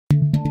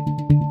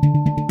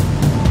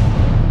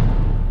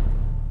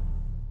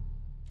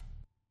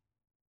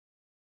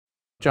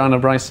Joanna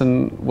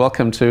Bryson,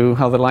 welcome to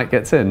How the Light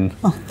Gets In.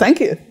 Oh, thank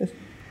you.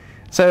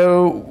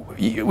 So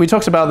we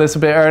talked about this a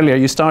bit earlier.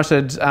 You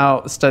started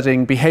out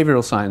studying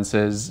behavioral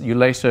sciences. You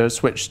later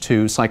switched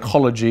to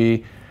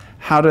psychology.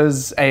 How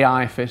does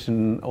AI fit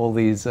in all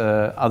these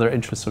other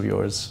interests of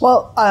yours?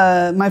 Well,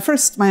 my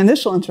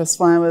initial interest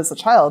when I was a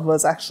child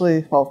was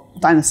actually, well,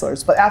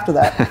 dinosaurs. But after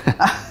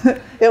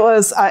that, it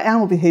was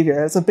animal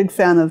behavior. I was a big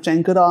fan of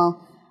Jane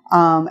Goodall.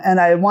 And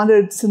I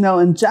wanted to know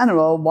in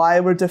general, why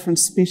were different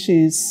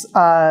species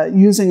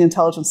using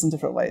intelligence in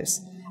different ways?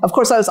 Of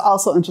course, I was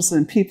also interested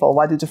in people.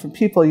 Why do different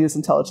people use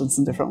intelligence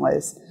in different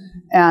ways?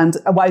 And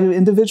why do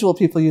individual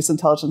people use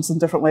intelligence in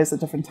different ways at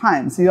different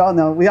times? We all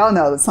know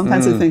that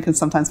sometimes we think and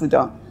sometimes we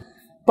don't.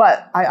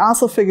 But I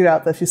also figured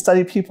out that if you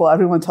study people,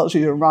 everyone tells you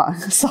you're wrong.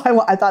 So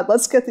I thought,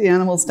 let's get the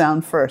animals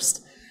down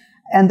first.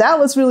 And that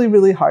was really,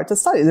 really hard to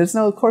study. There's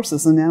no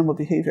courses in animal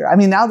behavior. I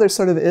mean, now there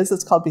sort of is.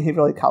 It's called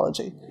behavioral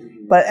ecology.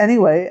 But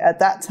anyway, at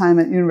that time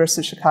at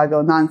University of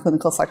Chicago,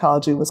 non-clinical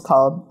psychology was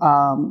called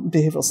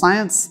behavioral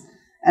science.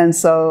 And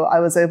so I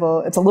was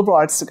able, it's a liberal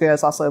arts degree, I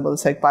was also able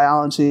to take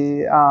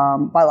biology,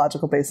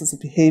 biological basis of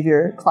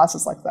behavior,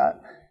 classes like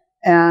that.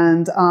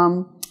 And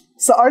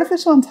so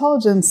artificial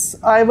intelligence,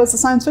 I was a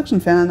science fiction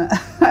fan.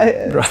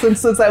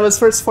 Since I was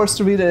first forced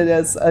to read it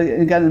as,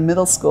 again, in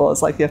middle school,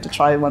 it's like you have to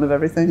try one of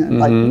everything. And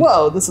like,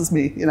 whoa, this is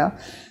me, you know.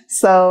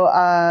 So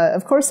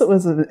of course it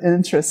was an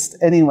interest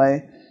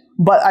anyway.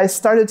 But I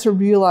started to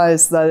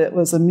realize that it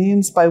was a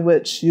means by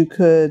which you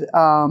could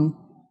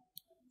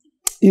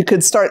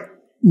start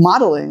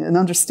modeling and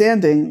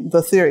understanding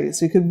the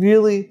theories. You could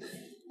really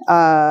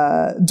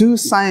do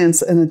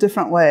science in a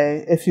different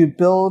way if you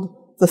build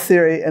the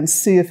theory and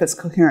see if it's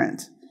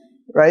coherent,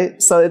 right?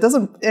 So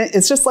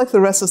it's just like the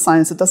rest of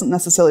science. It doesn't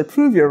necessarily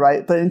prove you're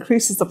right, but it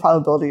increases the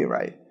probability you're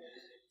right.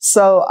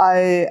 So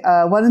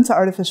I went into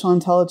artificial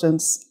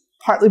intelligence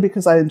partly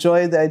because I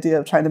enjoyed the idea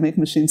of trying to make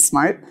machines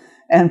smart,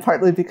 and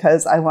partly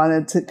because I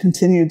wanted to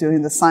continue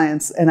doing the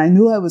science. And I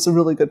knew I was a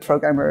really good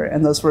programmer,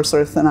 and those were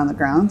sort of thin on the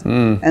ground.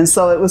 And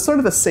so it was sort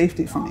of a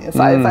safety for me. If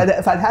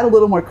I'd had a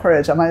little more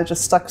courage, I might have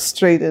just stuck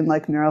straight in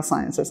like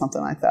neuroscience or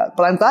something like that.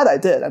 But I'm glad I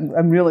did.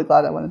 I'm really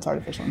glad I went into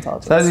artificial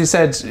intelligence. So as you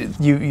said,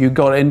 you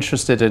got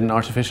interested in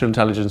artificial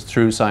intelligence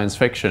through science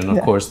fiction.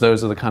 Of course,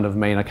 those are the kind of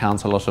main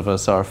accounts a lot of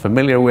us are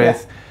familiar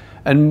with.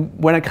 And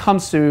when it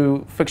comes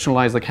to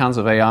fictionalized accounts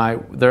of AI,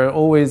 they're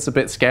always a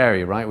bit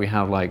scary, right? We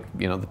have like,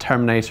 you know, the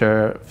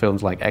Terminator,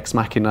 films like Ex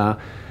Machina.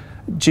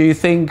 Do you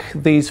think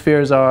these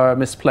fears are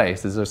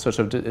misplaced? Is there sort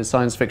of, is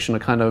science fiction a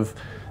kind of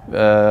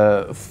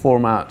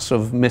format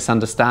of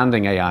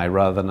misunderstanding AI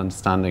rather than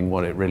understanding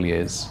what it really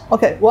is?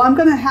 Okay, well, I'm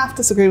going to have to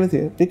disagree with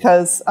you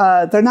because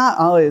they're not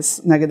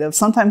always negative.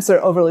 Sometimes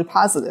they're overly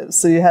positive.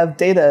 So you have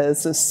Data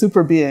as a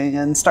super being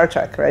in Star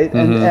Trek, right?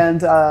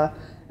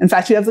 In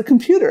fact, you have the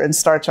computer in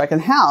Star Trek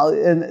and HAL,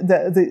 and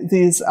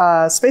these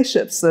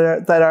spaceships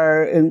that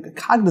are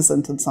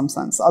cognizant in some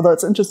sense. Although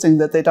it's interesting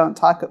that they don't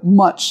talk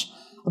much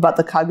about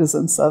the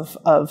cognizance of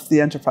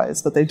the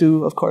Enterprise, but they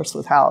do, of course,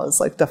 with HAL. It's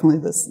like definitely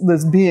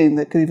this being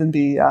that could even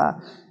be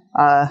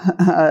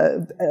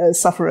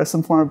suffer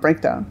some form of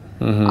breakdown.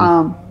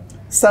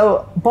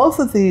 So both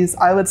of these,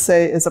 I would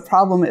say, is a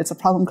problem. It's a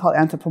problem called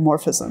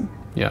anthropomorphism.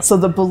 So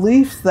the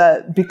belief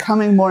that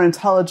becoming more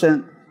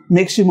intelligent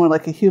makes you more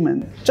like a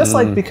human, just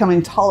like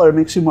becoming taller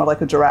makes you more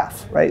like a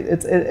giraffe, right?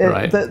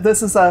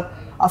 This is a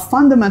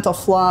fundamental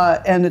flaw,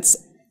 and it's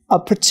a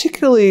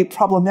particularly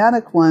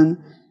problematic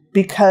one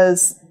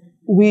because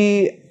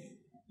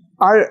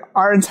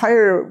our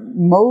entire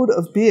mode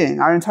of being,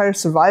 our entire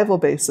survival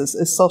basis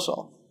is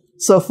social.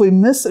 So if we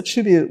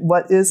misattribute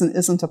what is and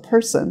isn't a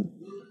person,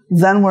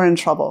 then we're in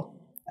trouble.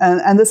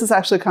 And this is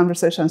actually a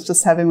conversation I was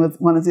just having with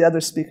one of the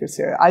other speakers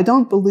here. I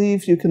don't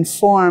believe you can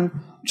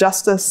form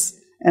justice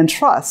and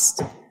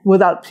trust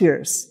without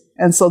peers.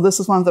 And so this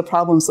is one of the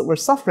problems that we're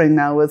suffering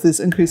now with these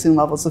increasing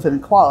levels of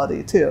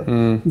inequality too,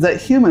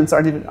 that humans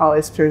aren't even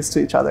always peers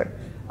to each other.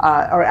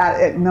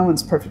 No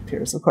one's perfect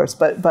peers, of course,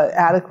 but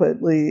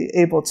adequately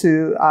able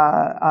to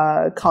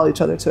call each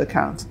other to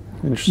account.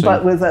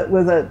 But with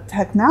a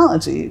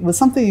technology, with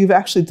something you've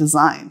actually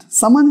designed,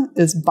 someone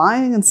is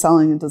buying and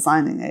selling and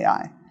designing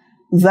AI,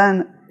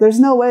 then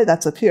there's no way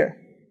that's a peer,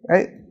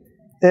 right?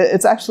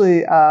 It's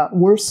actually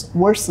worse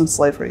than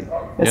slavery.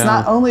 It's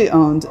not only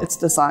owned, it's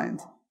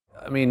designed.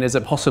 I mean, is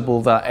it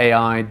possible that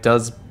AI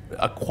does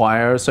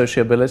acquire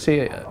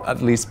sociability,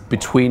 at least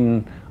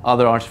between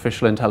other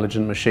artificial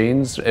intelligent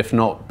machines, if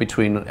not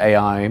between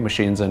AI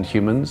machines and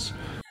humans?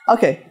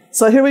 Okay,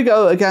 so here we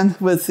go again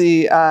with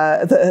the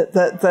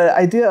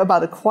idea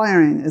about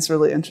acquiring is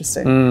really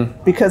interesting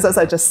because, as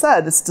I just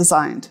said, it's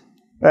designed,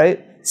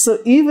 right? So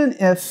even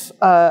if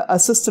a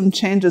system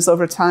changes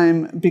over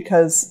time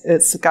because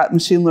it's got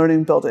machine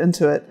learning built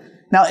into it,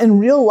 now in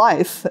real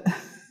life,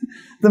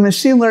 the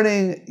machine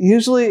learning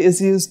usually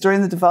is used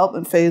during the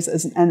development phase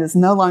and is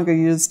no longer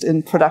used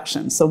in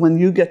production. So when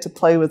you get to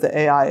play with the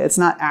AI, it's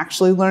not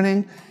actually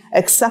learning,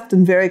 except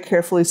in very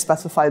carefully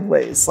specified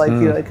ways. Like,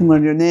 you know, it can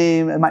learn your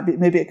name. It might be,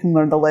 maybe it can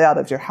learn the layout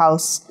of your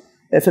house.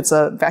 If it's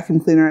a vacuum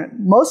cleaner,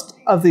 most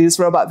of these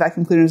robot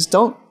vacuum cleaners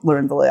don't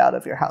learn the layout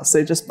of your house.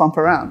 They just bump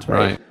around,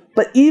 right?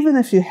 But even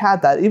if you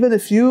had that, even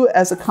if you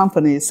as a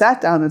company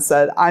sat down and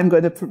said, I'm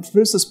going to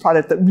produce this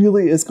product that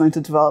really is going to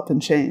develop and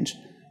change,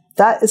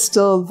 that is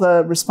still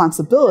the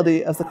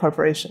responsibility of the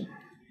corporation.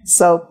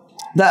 So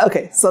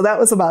that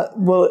was about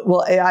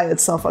will AI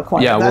itself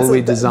acquire? Yeah, That's will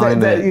we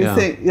design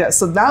it?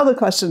 So now the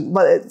question,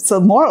 so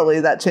morally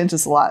that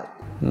changes a lot.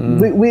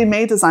 We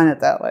may design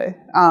it that way.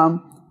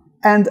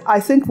 And I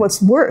think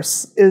what's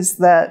worse is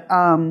that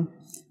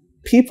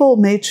people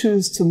may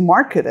choose to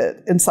market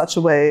it in such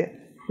a way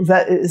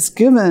that it is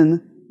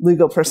given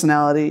legal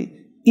personality,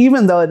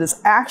 even though it is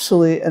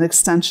actually an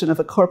extension of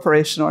a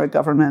corporation or a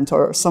government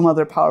or some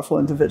other powerful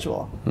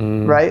individual,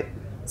 right?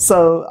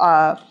 So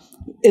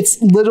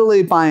it's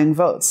literally buying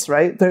votes,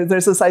 right?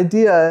 There's this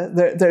idea,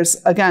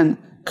 there's, again,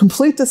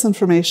 complete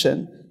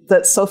disinformation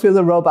that Sophia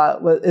the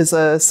robot is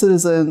a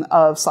citizen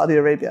of Saudi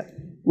Arabia.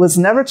 Was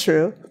never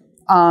true.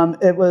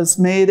 It was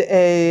made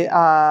a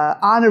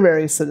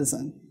honorary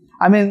citizen.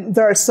 I mean,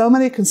 there are so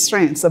many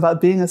constraints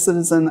about being a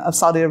citizen of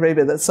Saudi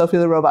Arabia that Sophia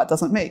the robot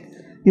doesn't make.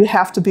 You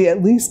have to be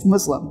at least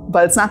Muslim,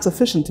 but it's not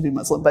sufficient to be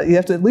Muslim, but you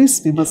have to at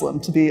least be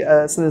Muslim to be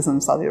a citizen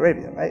of Saudi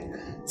Arabia, right?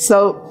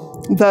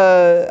 So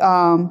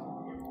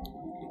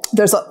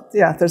there's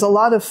a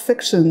lot of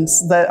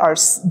fictions that are,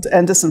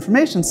 and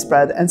disinformation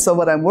spread. And so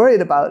what I'm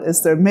worried about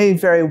is there may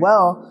very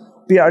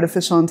well be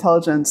artificial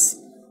intelligence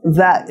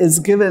that is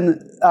given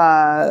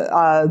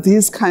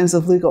these kinds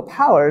of legal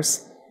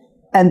powers.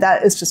 And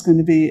that is just going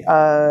to be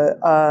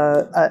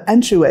an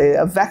entryway,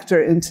 a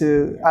vector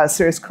into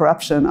serious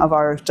corruption of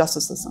our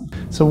justice system.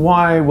 So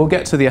we'll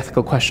get to the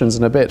ethical questions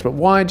in a bit, but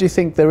why do you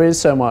think there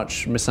is so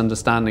much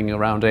misunderstanding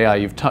around AI?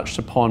 You've touched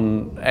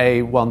upon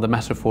the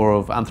metaphor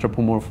of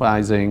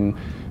anthropomorphizing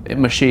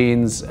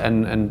machines,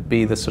 and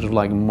B, the sort of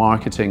like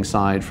marketing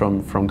side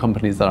from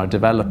companies that are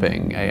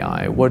developing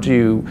AI.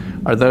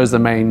 Are those the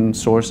main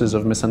sources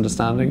of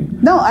misunderstanding?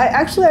 No,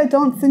 I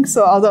don't think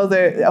so, although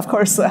of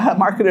course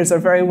marketers are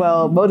very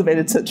well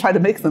motivated to try to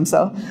make them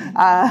so.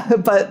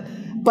 But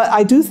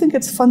I do think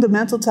it's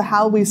fundamental to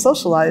how we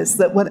socialize,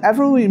 that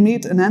whenever we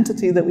meet an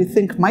entity that we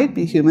think might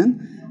be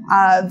human,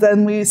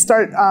 then we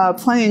start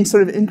playing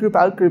sort of in-group,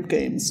 out-group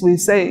games. We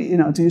say,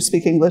 do you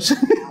speak English?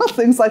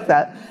 Things like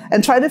that.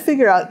 And try to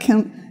figure out,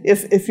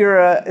 if you're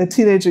a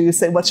teenager, you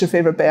say, what's your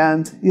favorite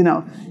band?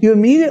 You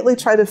immediately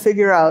try to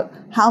figure out,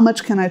 how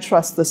much can I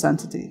trust this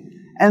entity?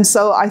 And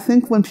so I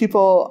think when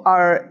people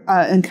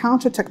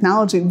encounter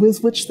technology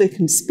with which they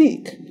can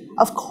speak,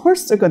 of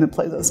course they're going to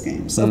play those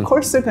games. Of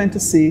course they're going to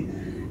see.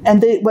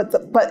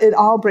 But it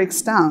all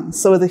breaks down.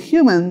 So with a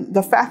human,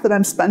 the fact that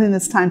I'm spending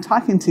this time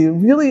talking to you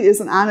really is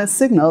an honest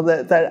signal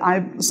that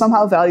I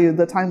somehow value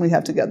the time we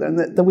have together and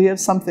that we have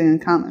something in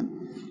common.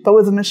 But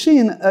with a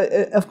machine,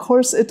 of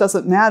course, it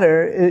doesn't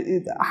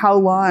matter how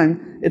long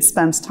it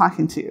spends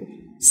talking to you.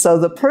 So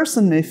the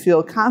person may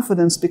feel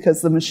confidence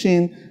because the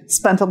machine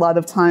spent a lot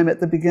of time at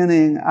the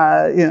beginning,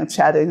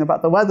 chatting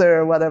about the weather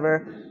or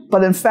whatever.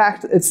 But in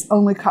fact, it's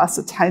only cost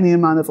a tiny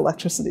amount of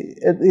electricity,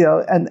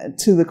 and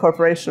to the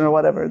corporation or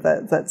whatever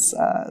that's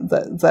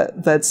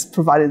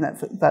providing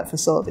that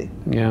facility.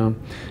 Yeah.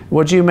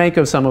 What do you make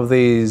of some of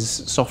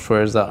these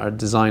softwares that are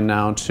designed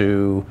now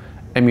to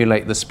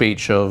emulate the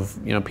speech of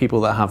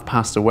people that have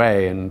passed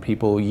away, and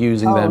people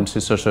using them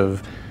to sort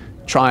of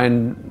try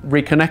and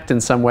reconnect in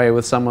some way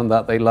with someone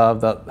that they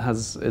love that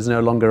is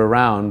no longer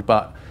around,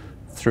 but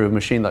through a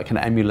machine that can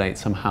emulate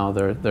somehow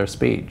their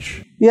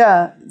speech?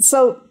 Yeah.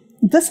 So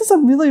this is a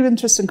really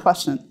interesting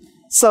question.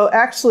 So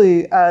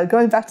actually,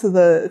 going back to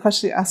the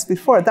question you asked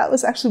before, that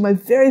was actually my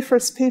very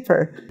first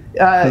paper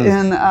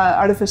in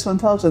artificial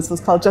intelligence. It was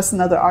called Just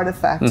Another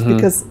Artifact,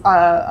 because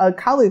a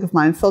colleague of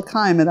mine, Phil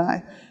Keim, and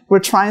I were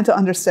trying to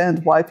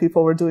understand why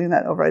people were doing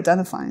that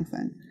over-identifying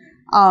thing.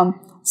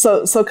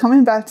 So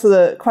coming back to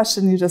the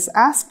question you just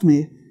asked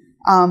me,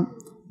 so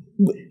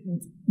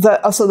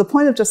the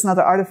point of Just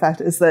Another Artifact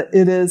is that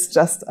it is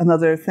just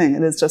another thing.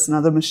 It is just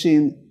another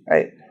machine,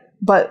 right?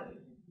 But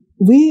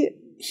we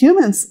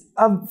humans,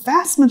 a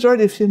vast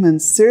majority of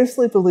humans,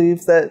 seriously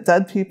believe that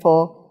dead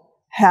people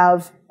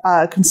have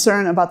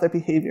concern about their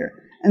behavior.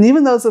 And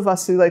even those of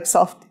us who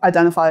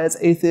self-identify as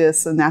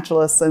atheists and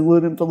naturalists and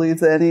wouldn't believe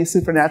that any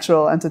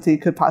supernatural entity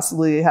could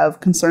possibly have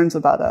concerns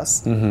about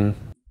us,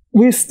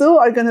 we still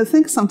are going to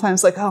think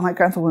sometimes oh, my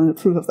grandpa wouldn't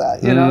approve of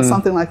that,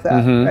 something like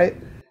that, right?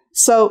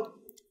 So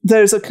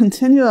there's a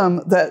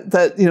continuum that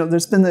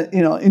there's been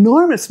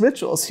enormous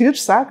rituals, huge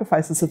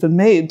sacrifices have been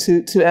made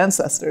to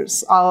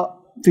ancestors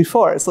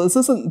before. So this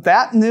isn't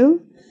that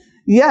new.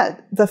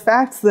 Yet the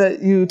fact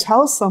that you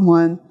tell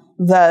someone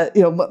that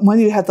when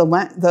you had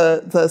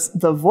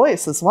the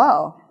voice as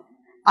well,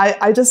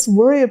 I just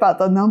worry about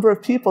the number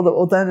of people that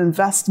will then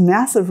invest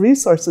massive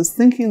resources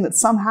thinking that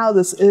somehow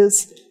this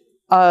is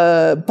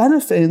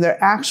benefiting their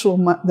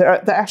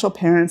actual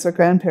parents or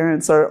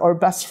grandparents or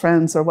best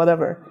friends or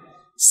whatever.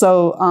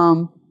 So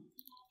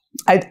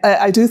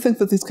I do think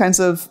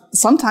that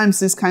sometimes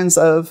these kinds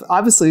of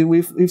obviously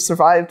we've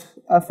survived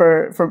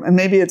and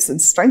maybe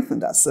it's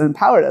strengthened us and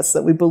empowered us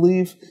that we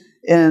believe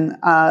in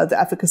the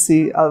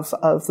efficacy of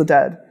the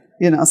dead.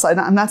 So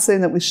I'm not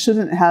saying that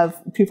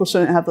people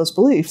shouldn't have those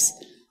beliefs,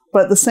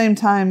 but at the same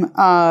time,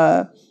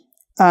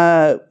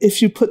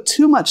 if you put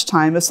too much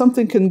time, if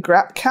something can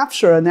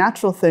capture a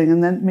natural thing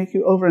and then make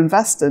you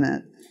overinvest in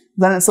it,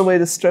 then it's a way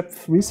to strip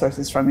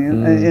resources from you,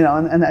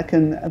 and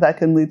that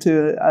can lead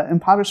to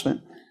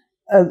impoverishment.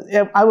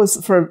 I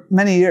was for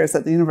many years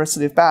at the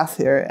University of Bath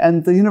here,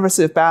 and the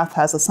University of Bath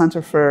has a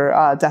Center for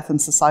Death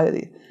and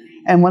Society.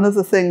 And one of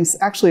the things,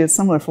 actually it's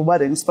similar for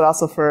weddings, but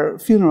also for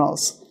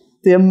funerals,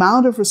 the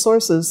amount of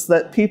resources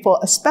that people,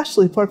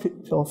 especially poor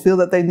people, feel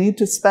that they need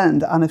to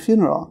spend on a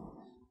funeral,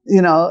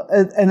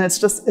 and it's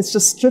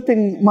just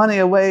stripping money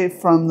away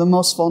from the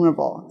most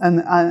vulnerable,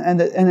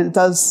 and it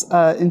does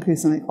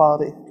increase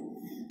inequality.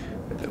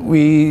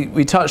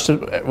 We touched,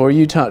 or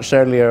you touched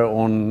earlier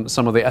on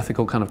some of the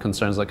ethical kind of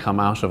concerns that come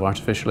out of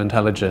artificial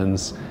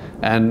intelligence.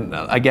 And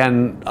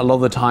again, a lot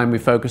of the time we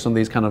focus on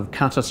these kind of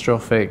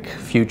catastrophic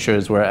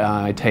futures where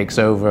AI takes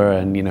over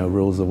and,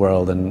 rules the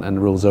world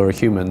and rules over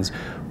humans.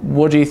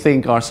 What do you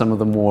think are some of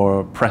the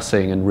more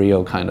pressing and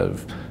real kind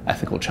of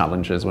ethical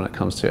challenges when it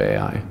comes to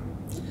AI?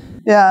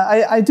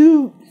 Yeah, I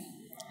do.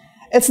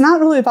 It's not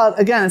really about,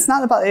 it's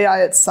not about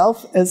AI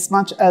itself as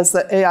much as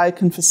that AI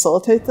can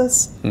facilitate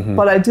this. Mm-hmm.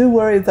 But I do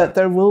worry that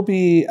there will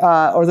be,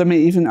 or there may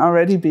even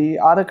already be,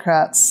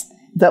 autocrats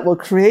that will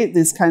create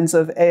these kinds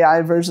of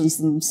AI versions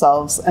of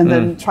themselves and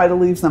then try to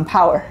leave them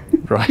power.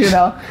 Right.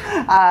 But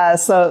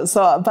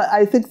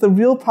I think the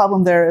real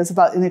problem there is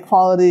about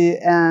inequality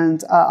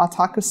and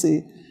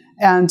autocracy.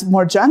 And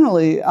more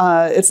generally,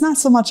 it's not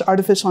so much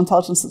artificial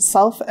intelligence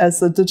itself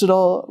as the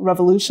digital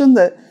revolution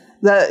that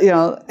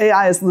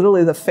AI is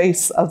literally the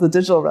face of the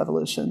digital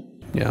revolution.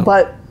 Yeah.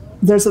 But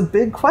there's a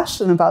big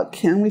question about,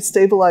 can we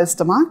stabilize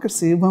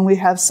democracy when we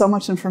have so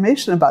much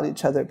information about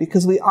each other,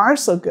 because we are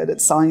so good at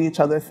selling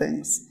each other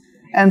things.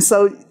 And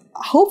so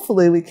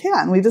hopefully we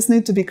can. We just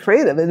need to be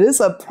creative. It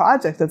is a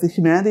project of the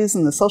humanities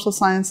and the social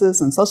sciences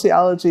and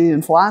sociology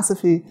and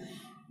philosophy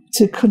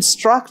to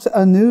construct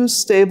a new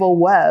stable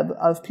web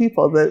of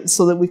people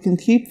so that we can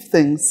keep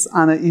things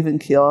on an even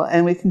keel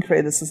and we can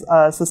create a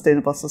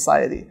sustainable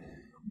society.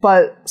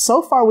 But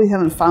so far we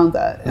haven't found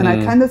that. And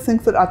I kind of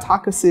think that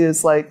autocracy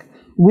is like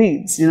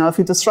weeds. If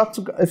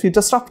you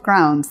disrupt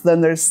ground,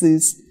 then there's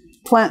these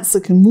plants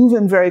that can move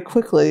in very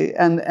quickly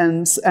and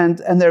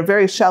they're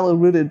very shallow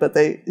rooted, but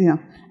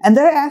and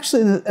they're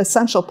actually an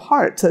essential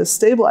part to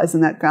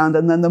stabilizing that ground,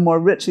 and then the more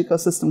rich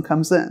ecosystem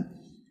comes in.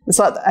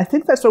 So I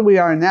think that's where we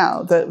are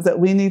now, that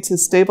we need to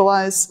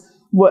stabilize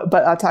but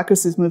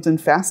autocracy's moved in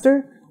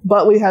faster.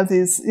 But we have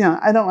these,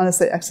 I don't want to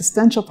say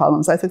existential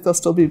problems. I think there'll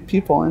still be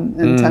people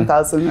in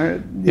 10,000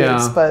 years.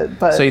 Yeah.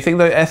 But so you think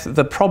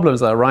the problems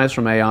that arise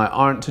from AI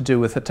aren't to do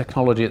with the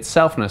technology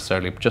itself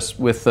necessarily, but just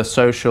with the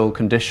social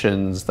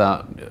conditions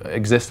that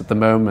exist at the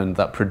moment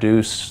that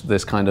produce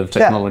this kind of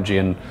technology?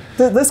 Yeah. And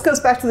this goes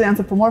back to the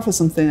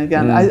anthropomorphism thing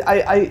again.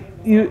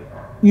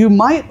 You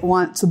might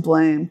want to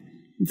blame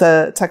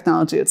the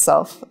technology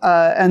itself,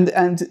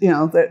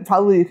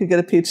 probably you could get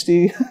a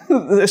PhD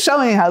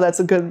showing how that's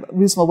a good,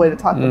 reasonable way to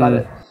talk about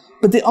it.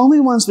 But the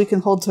only ones we can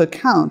hold to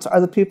account are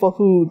the people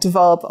who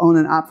develop, own,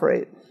 and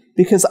operate,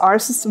 because our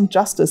system of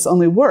justice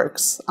only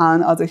works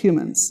on other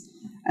humans.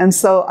 And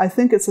so I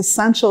think it's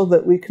essential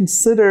that we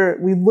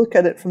look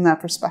at it from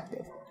that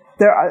perspective.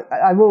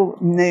 I will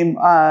name,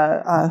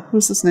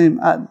 who's his name?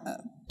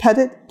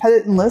 Pettit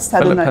and List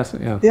had a nice,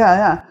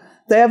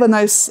 They have a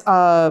nice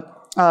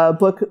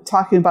book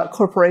talking about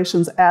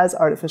corporations as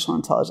artificial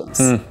intelligence.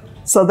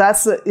 So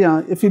that's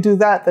if you do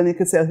that, then you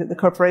could say, okay, the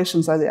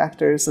corporations are the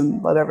actors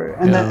and whatever,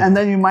 and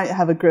then you might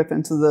have a grip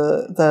into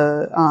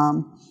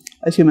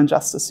the human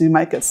justice. You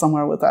might get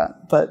somewhere with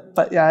that, but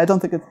I don't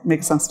think it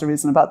makes sense to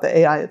reason about the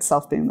AI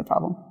itself being the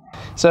problem.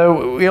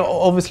 So we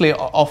obviously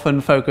often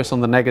focus on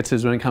the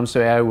negatives when it comes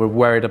to AI. We're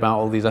worried about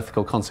all these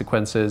ethical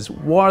consequences.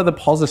 What are the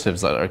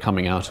positives that are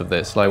coming out of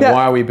this? Why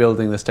are we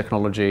building this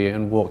technology,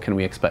 and what can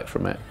we expect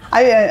from it?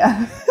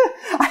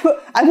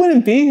 I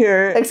wouldn't be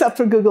here except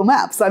for Google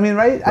Maps. I mean,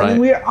 right? I mean,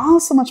 we are all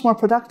so much more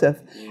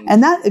productive.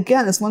 And that,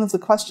 again, is one of the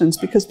questions,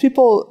 because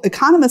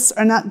economists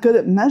are not good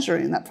at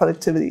measuring that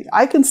productivity.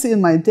 I can see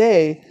in my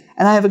day,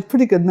 and I have a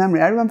pretty good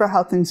memory. I remember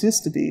how things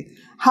used to be,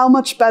 how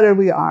much better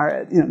we are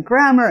at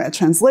grammar, at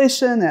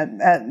translation,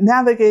 at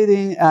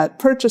navigating, at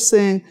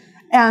purchasing,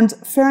 and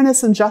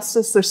fairness and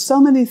justice. There's so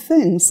many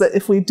things that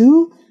if we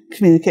do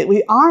communicate,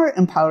 we are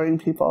empowering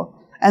people.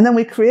 And then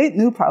we create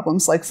new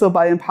problems. So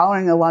by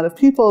empowering a lot of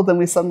people, then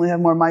we suddenly have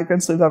more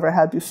migrants than we've ever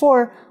had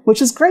before, which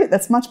is great.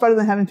 That's much better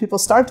than having people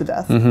starve to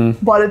death.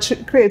 But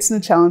it creates new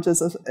challenges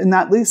in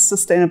at least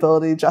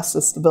sustainability,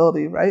 justice,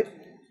 stability, right?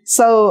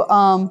 So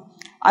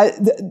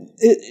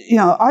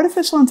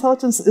artificial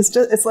intelligence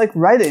it's like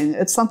writing.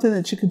 It's something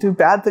that you could do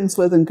bad things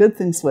with and good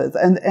things with.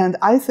 And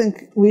I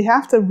think we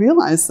have to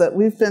realize that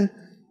we've been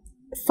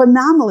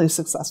phenomenally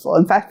successful.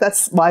 In fact,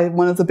 that's why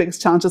one of the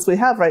biggest challenges we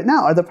have right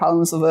now are the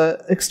problems of an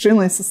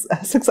extremely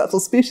successful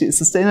species,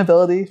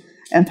 sustainability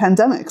And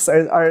pandemics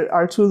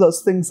are two of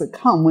those things that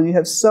come when you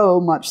have so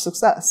much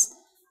success.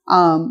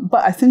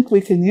 But I think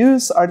we can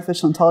use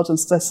artificial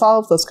intelligence to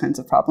solve those kinds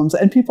of problems,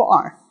 and people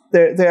are.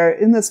 They're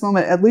in this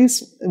moment, at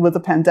least with the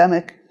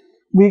pandemic.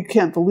 We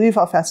can't believe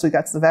how fast we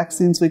got to the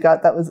vaccines we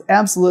got. That was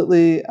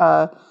absolutely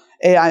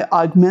AI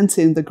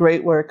augmenting the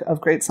great work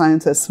of great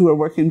scientists who are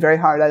working very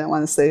hard. I didn't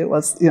want to say it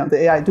was the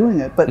AI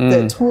doing it, but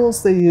the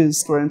tools they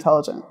used were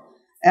intelligent.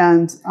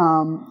 And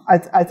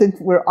I think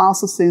we're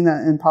also seeing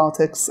that in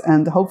politics,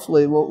 and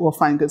hopefully we'll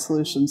find good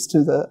solutions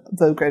to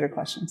the greater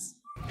questions.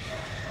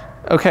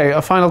 Okay,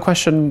 a final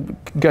question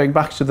going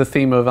back to the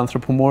theme of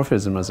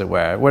anthropomorphism, as it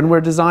were. When we're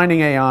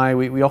designing AI,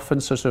 we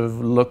often sort of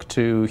look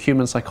to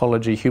human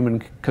psychology,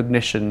 human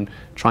cognition,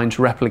 trying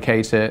to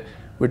replicate it.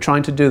 We're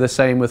trying to do the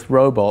same with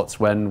robots.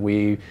 When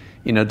we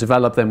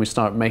develop them, we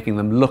start making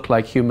them look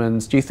like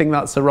humans. Do you think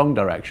that's the wrong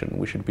direction?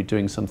 We should be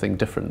doing something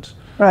different.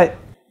 Right.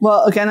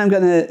 Well, again, I'm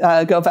going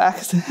to go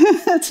back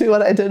to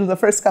what I did in the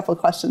first couple of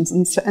questions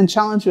and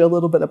challenge you a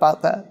little bit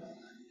about that.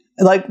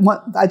 Like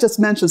what I just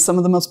mentioned, some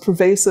of the most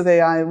pervasive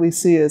AI we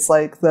see is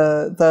like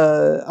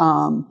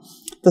the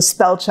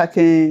spell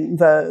checking,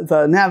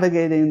 the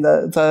navigating,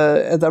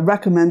 the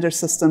recommender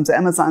systems,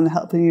 Amazon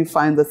helping you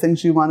find the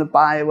things you want to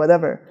buy,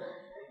 whatever.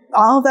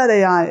 All of that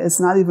AI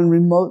is not even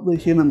remotely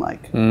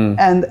human-like,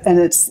 and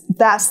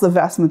that's the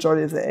vast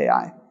majority of the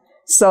AI.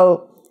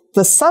 So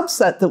the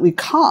subset that we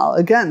call,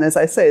 again, as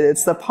I say,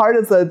 it's the part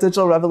of the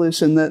digital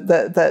revolution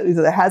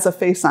that has a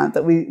face on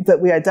it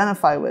that we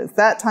identify with.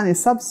 That tiny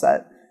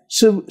subset.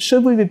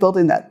 Should we be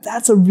building that?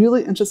 That's a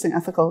really interesting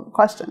ethical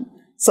question.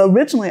 So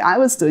originally I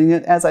was doing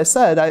it, as I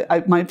said,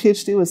 my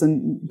PhD was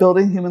in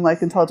building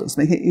human-like intelligence,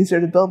 making it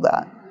easier to build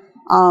that,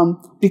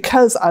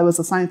 because I was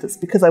a scientist,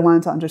 because I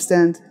wanted to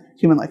understand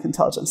human-like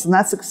intelligence. And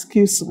that's the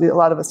excuse a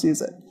lot of us use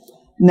it.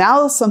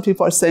 Now some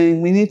people are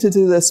saying we need to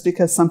do this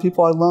because some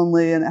people are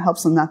lonely and it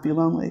helps them not be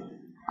lonely,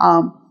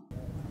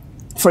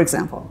 for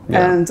example.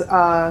 Yeah.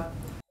 And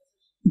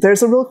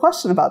there's a real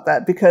question about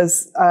that,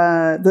 because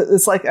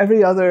it's like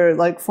every other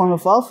form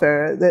of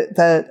welfare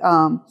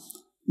that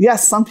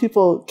yes, some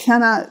people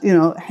cannot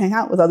hang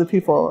out with other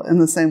people in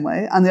the same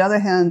way. On the other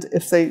hand,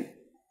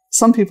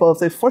 some people, if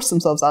they force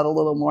themselves out a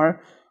little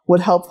more,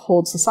 would help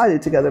hold society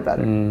together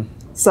better.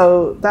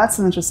 So that's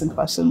an interesting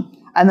question.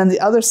 And then the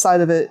other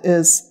side of it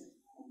is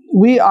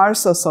we are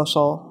so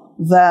social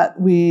that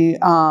we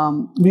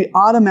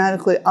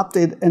automatically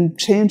update and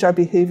change our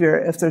behavior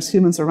if there's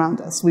humans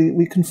around us.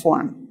 We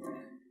conform.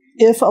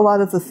 If a lot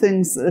of the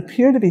things that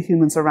appear to be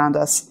humans around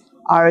us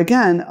are,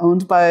 again,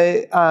 owned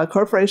by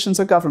corporations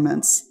or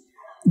governments,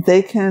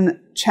 they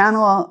can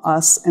channel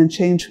us and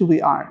change who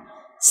we are.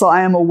 So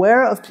I am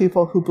aware of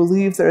people who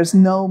believe there is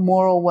no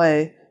moral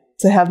way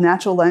to have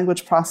natural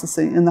language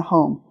processing in the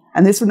home.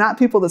 And these were not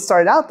people that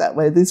started out that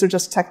way. These are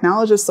just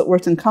technologists that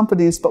worked in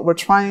companies, but were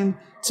trying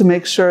to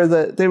make sure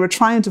that they were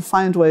trying to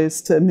find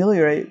ways to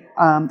ameliorate,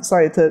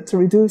 to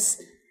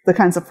reduce the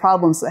kinds of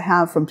problems they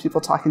have from people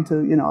talking to,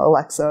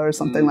 Alexa or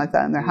something like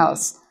that in their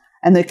house.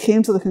 And they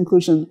came to the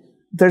conclusion,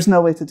 there's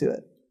no way to do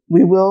it.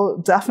 We will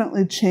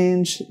definitely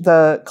change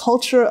the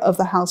culture of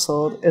the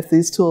household if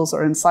these tools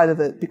are inside of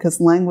it,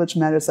 because language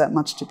matters that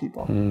much to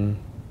people.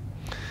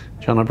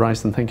 Joanna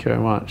Bryson, thank you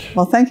very much.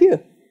 Well, thank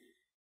you.